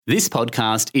This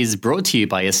podcast is brought to you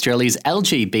by Australia's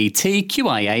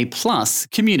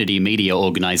LGBTQIA+ community media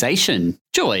organisation,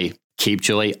 Joy. Keep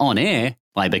Joy on air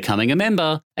by becoming a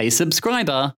member, a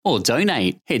subscriber, or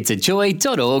donate. Head to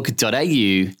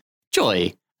joy.org.au.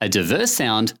 Joy, a diverse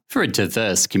sound for a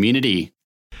diverse community.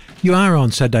 You are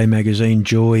on Saturday Magazine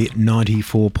Joy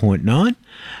 94.9,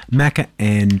 Macca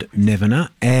and Nevena,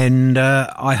 and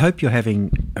I hope you're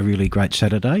having a really great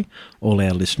Saturday, all our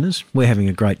listeners. We're having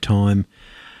a great time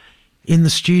in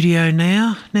the studio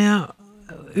now. Now,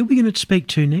 who are we going to speak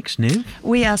to next, Nev?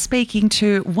 We are speaking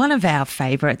to one of our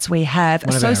favourites. We have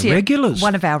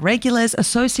one of our regulars,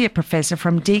 Associate Professor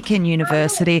from Deakin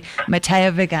University,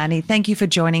 Matteo Vergani. Thank you for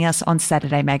joining us on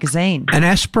Saturday Magazine. An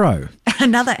Aspro.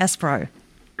 Another Aspro.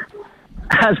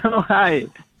 Hello, hi.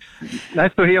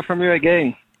 Nice to hear from you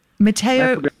again.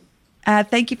 Matteo,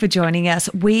 thank you for joining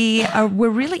us. We're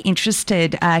really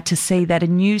interested to see that a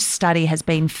new study has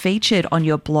been featured on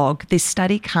your blog. This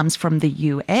study comes from the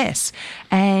US,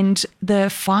 and the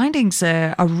findings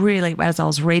are really, as I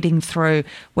was reading through,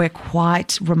 were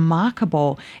quite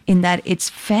remarkable in that it's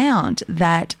found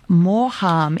that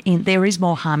there is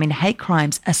more harm in hate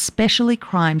crimes, especially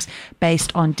crimes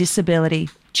based on disability,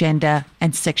 gender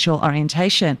and sexual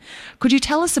orientation. Could you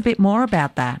tell us a bit more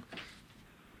about that?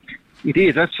 It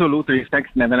is, absolutely. Thanks,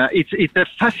 Nevena. It's a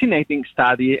fascinating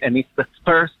study, and it's the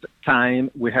first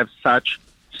time we have such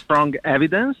strong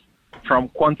evidence from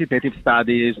quantitative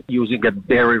studies using a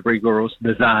very rigorous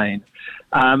design.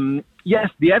 Yes,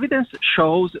 the evidence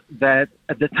shows that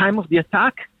at the time of the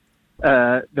attack,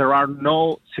 there are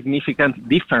no significant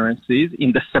differences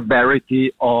in the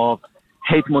severity of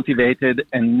hate-motivated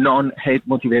and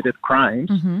non-hate-motivated crimes.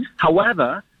 Mm-hmm.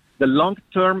 However, the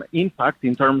long-term impact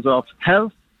in terms of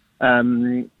health,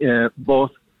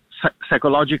 both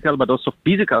psychological but also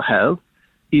physical health,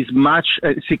 is much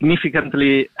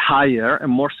significantly higher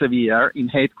and more severe in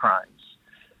hate crimes,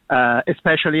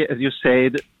 especially, as you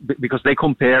said, because they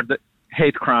compared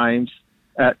hate crimes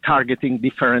targeting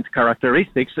different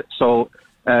characteristics. So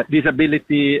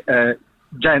disability,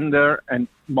 gender, and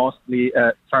mostly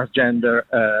transgender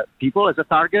people as a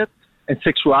target, and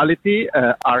sexuality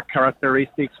are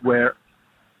characteristics where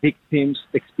victims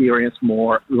experience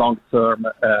more long-term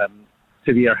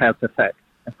severe health effects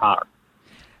and harm.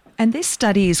 And this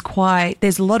study is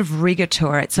there's a lot of rigour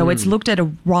to it. So it's looked at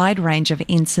a wide range of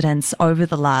incidents over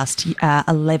the last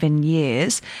 11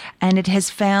 years, and it has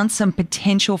found some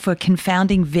potential for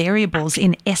confounding variables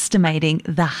in estimating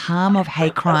the harm of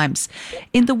hate crimes.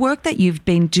 In the work that you've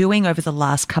been doing over the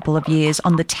last couple of years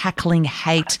on the Tackling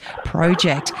Hate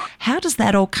project, how does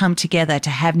that all come together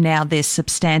to have now this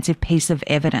substantive piece of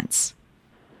evidence?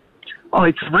 Oh,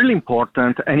 it's really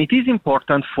important, and it is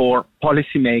important for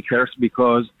policymakers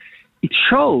because it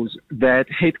shows that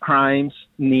hate crimes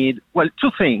need,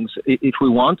 two things. If we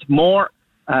want a more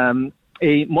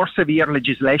severe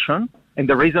legislation, and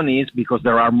the reason is because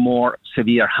there are more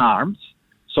severe harms.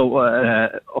 So,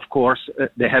 of course,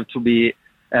 they have to be,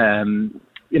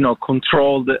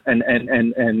 controlled,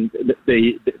 and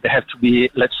they have to be,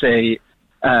 let's say,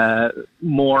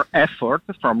 more effort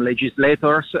from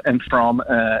legislators and from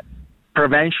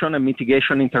prevention and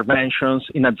mitigation interventions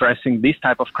in addressing these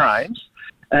type of crimes.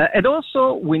 And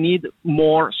also, we need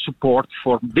more support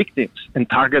for victims and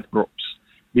target groups,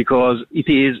 because it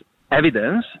is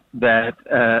evidence that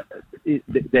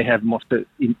they have more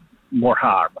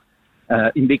harm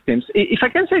in victims. If I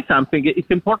can say something, it's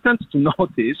important to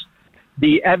notice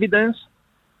the evidence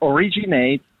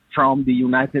originates from the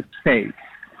United States.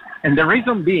 And the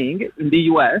reason being, in the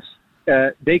US,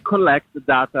 they collect the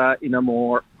data in a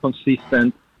more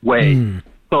consistent way.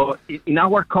 So in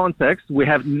our context, we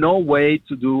have no way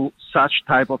to do such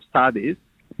type of studies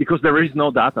because there is no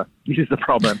data. This is the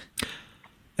problem.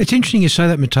 It's interesting you say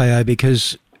that, Matteo,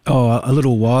 because a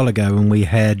little while ago when we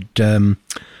had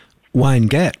Wayne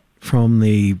Gatt from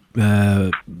the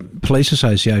Police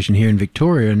Association here in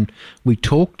Victoria, and we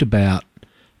talked about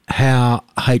how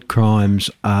hate crimes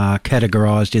are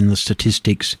categorised in the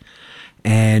statistics,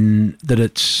 and that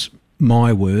it's,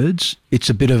 my words, it's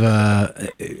a bit of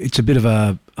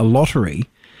a lottery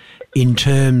in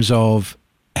terms of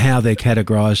how they're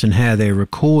categorised and how they're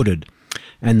recorded,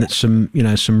 and that some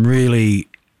really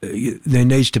there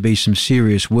needs to be some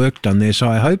serious work done there. So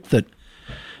I hope that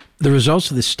the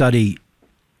results of this study,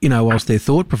 whilst they're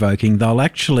thought-provoking, they'll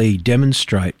actually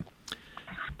demonstrate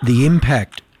the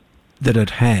impact that it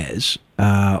has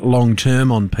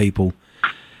long-term on people.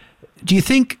 Do you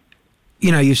think,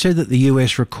 you said that the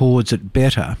US records it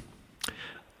better.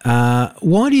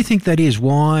 Why do you think that is?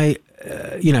 Why,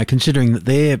 considering that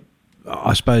they're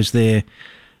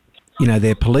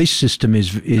their police system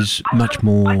is much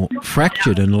more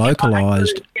fractured and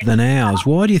localised than ours.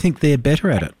 Why do you think they're better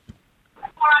at it?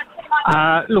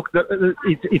 Look,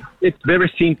 it's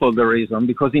very simple, the reason,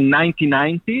 because in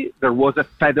 1990, there was a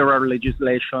federal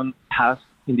legislation passed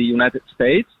in the United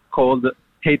States called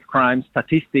Hate Crime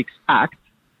Statistics Act,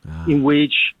 in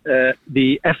which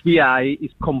the FBI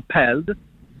is compelled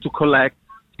to collect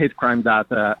hate crime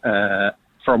data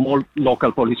from all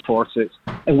local police forces.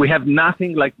 And we have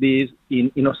nothing like this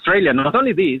in Australia. Not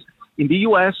only this, in the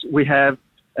US,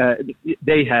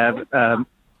 they have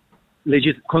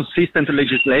consistent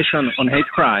legislation on hate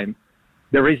crime.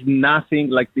 There is nothing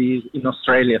like this in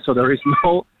Australia. So there is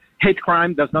no hate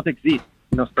crime does not exist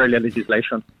in Australia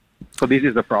legislation. So this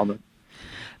is the problem.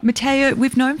 Matteo,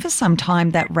 we've known for some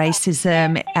time that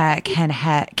racism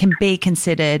can be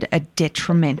considered a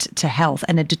detriment to health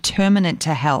and a determinant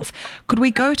to health. Could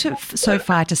we go so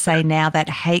far to say now that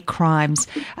hate crimes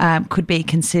could be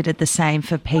considered the same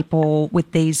for people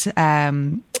with these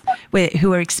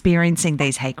who are experiencing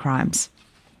these hate crimes?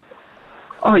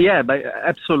 Oh yeah,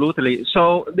 absolutely.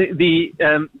 So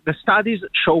the studies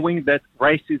showing that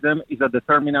racism is a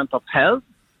determinant of health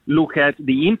look at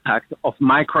the impact of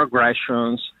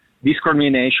microaggressions,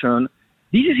 discrimination.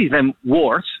 This is even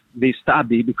worse, this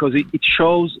study, because it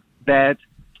shows that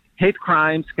hate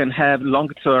crimes can have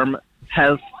long-term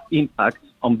health impacts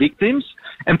on victims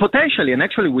and potentially, and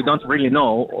actually we don't really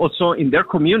know, also in their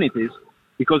communities,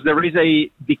 because there is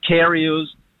a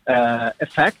vicarious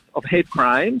effect of hate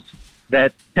crimes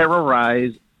that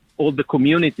terrorize all the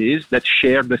communities that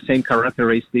share the same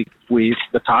characteristics with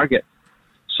the target.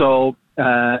 So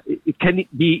it can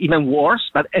be even worse,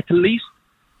 but at least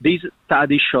this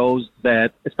study shows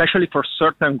that, especially for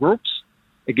certain groups,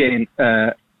 again,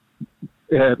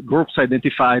 groups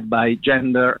identified by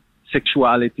gender,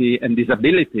 sexuality, and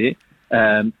disability,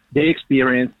 they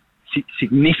experience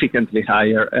significantly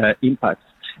higher impacts.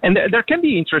 And there can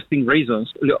be interesting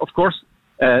reasons. Of course,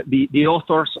 the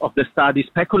authors of the study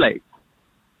speculate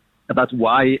about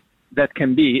why that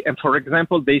can be. And for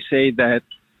example, they say that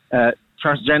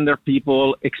transgender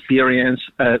people experience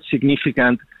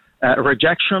significant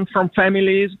rejection from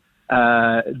families,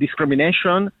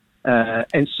 discrimination,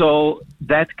 and so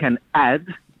that can add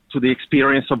to the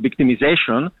experience of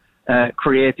victimization,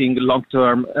 creating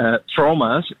long-term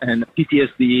traumas and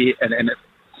PTSD and a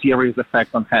serious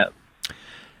effect on health.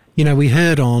 We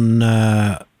heard on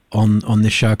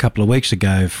this show a couple of weeks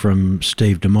ago from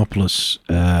Steve Dimopoulos,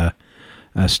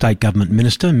 a state government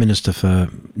minister for a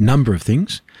number of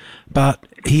things, but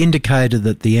he indicated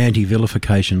that the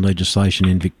anti-vilification legislation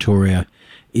in Victoria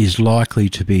is likely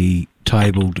to be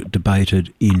tabled,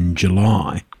 debated in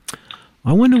July.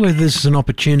 I wonder whether this is an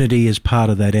opportunity as part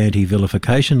of that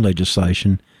anti-vilification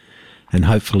legislation, and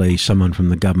hopefully someone from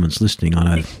the government's listening,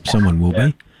 I know someone will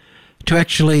be, to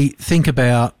actually think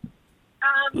about,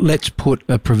 let's put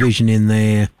a provision in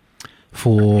there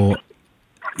for,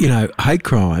 hate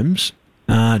crimes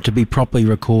to be properly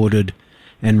recorded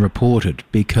and reported,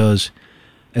 because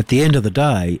at the end of the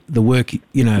day, the work,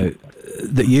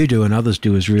 that you do and others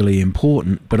do is really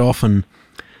important, but often,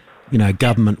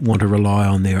 government want to rely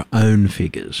on their own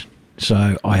figures.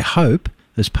 So I hope,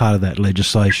 as part of that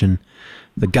legislation,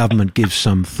 the government gives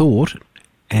some thought,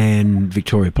 and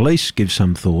Victoria Police gives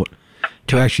some thought,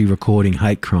 to actually recording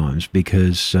hate crimes,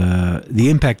 because the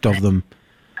impact of them,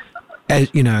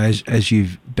 as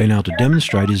you've been able to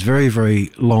demonstrate, is very,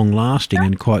 very long-lasting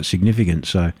and quite significant.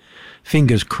 So,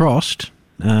 fingers crossed,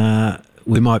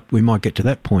 we might get to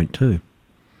that point too.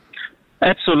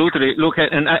 Absolutely. Look,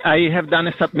 and I have done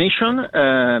a submission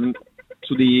to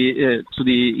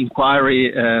the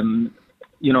inquiry, in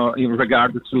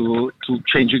regard to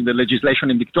changing the legislation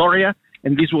in Victoria,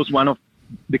 and this was one of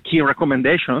the key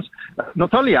recommendations.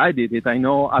 Not only I did it, I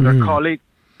know other colleagues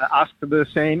asked the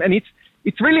same, and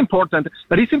it's really important,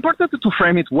 but it's important to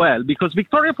frame it well, because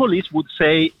Victoria Police would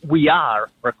say we are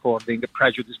recording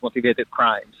prejudice-motivated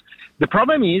crimes. The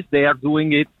problem is they are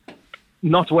doing it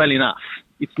not well enough.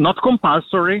 It's not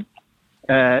compulsory.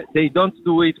 They don't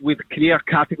do it with clear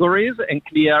categories and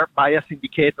clear bias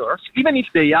indicators. Even if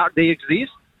they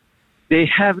exist, they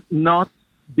have not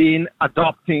been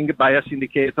adopting bias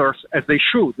indicators as they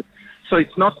should. So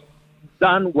it's not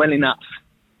done well enough.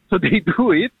 So they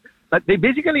do it, but the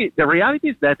reality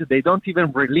is that they don't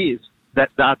even release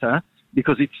that data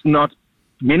because it's not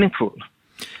meaningful.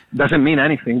 Doesn't mean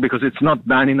anything because it's not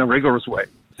done in a rigorous way.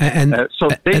 So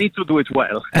they need to do it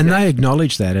well. And they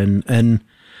acknowledge that, and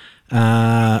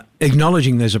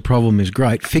acknowledging there's a problem is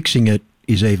great. Fixing it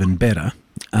is even better.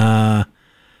 And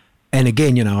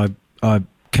again, I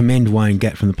commend Wayne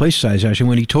Gatt from the Police Association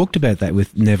when he talked about that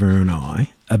with Neva and I,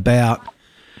 about,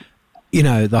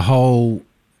 the whole,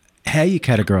 how you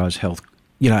categorise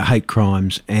hate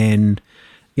crimes and,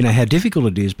 how difficult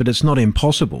it is, but it's not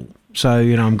impossible. So,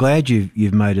 I'm glad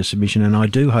you've made a submission, and I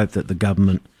do hope that the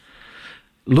government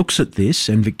looks at this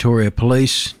and Victoria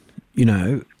Police,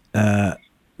 rather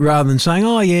than saying,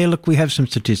 oh, yeah, look, we have some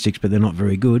statistics, but they're not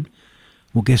very good.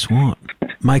 Well, guess what?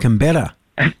 Make them better.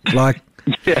 Make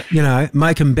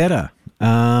them better.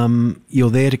 You're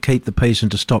there to keep the peace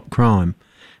and to stop crime.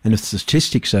 And if the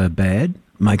statistics are bad,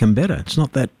 make them better. It's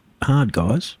not that hard,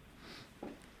 guys.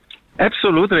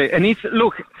 Absolutely. And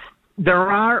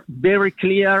there are very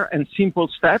clear and simple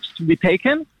steps to be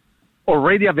taken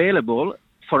already available.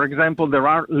 For example, there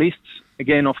are lists,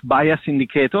 again, of bias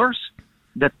indicators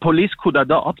that police could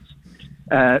adopt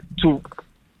to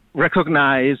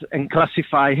recognize and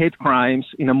classify hate crimes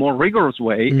in a more rigorous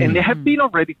way. And they have been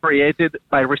already created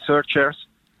by researchers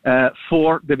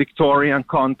for the Victorian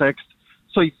context.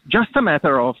 So it's just a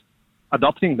matter of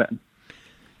adopting them.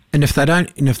 And if they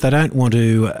don't want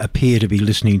to appear to be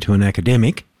listening to an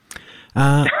academic,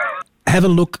 have a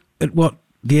look at what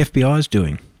the FBI is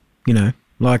doing.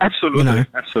 Absolutely.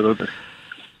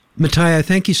 Matteo,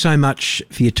 thank you so much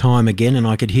for your time again, and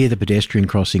I could hear the pedestrian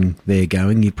crossing there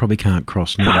going. You probably can't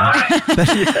cross now.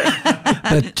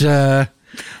 but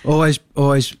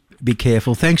always be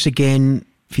careful. Thanks again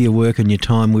for your work and your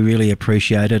time. We really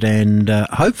appreciate it, and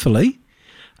hopefully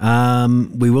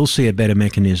we will see a better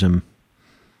mechanism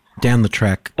down the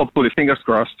track. Hopefully, fingers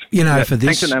crossed. For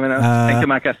this. Thank you, Navina. Thank you,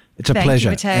 Micah. It's a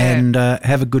pleasure. And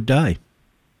have a good day.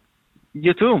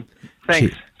 You too.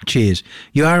 Thanks. Cheers.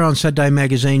 You are on Saturday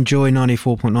Magazine, Joy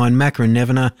 94.9, Macca and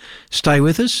Nevena. Stay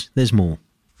with us. There's more.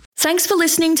 Thanks for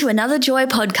listening to another Joy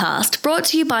podcast brought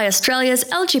to you by Australia's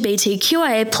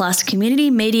LGBTQIA+ community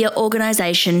media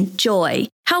organisation, Joy.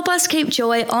 Help us keep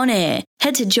Joy on air.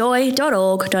 Head to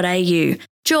joy.org.au.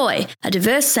 Joy, a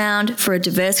diverse sound for a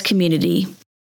diverse community.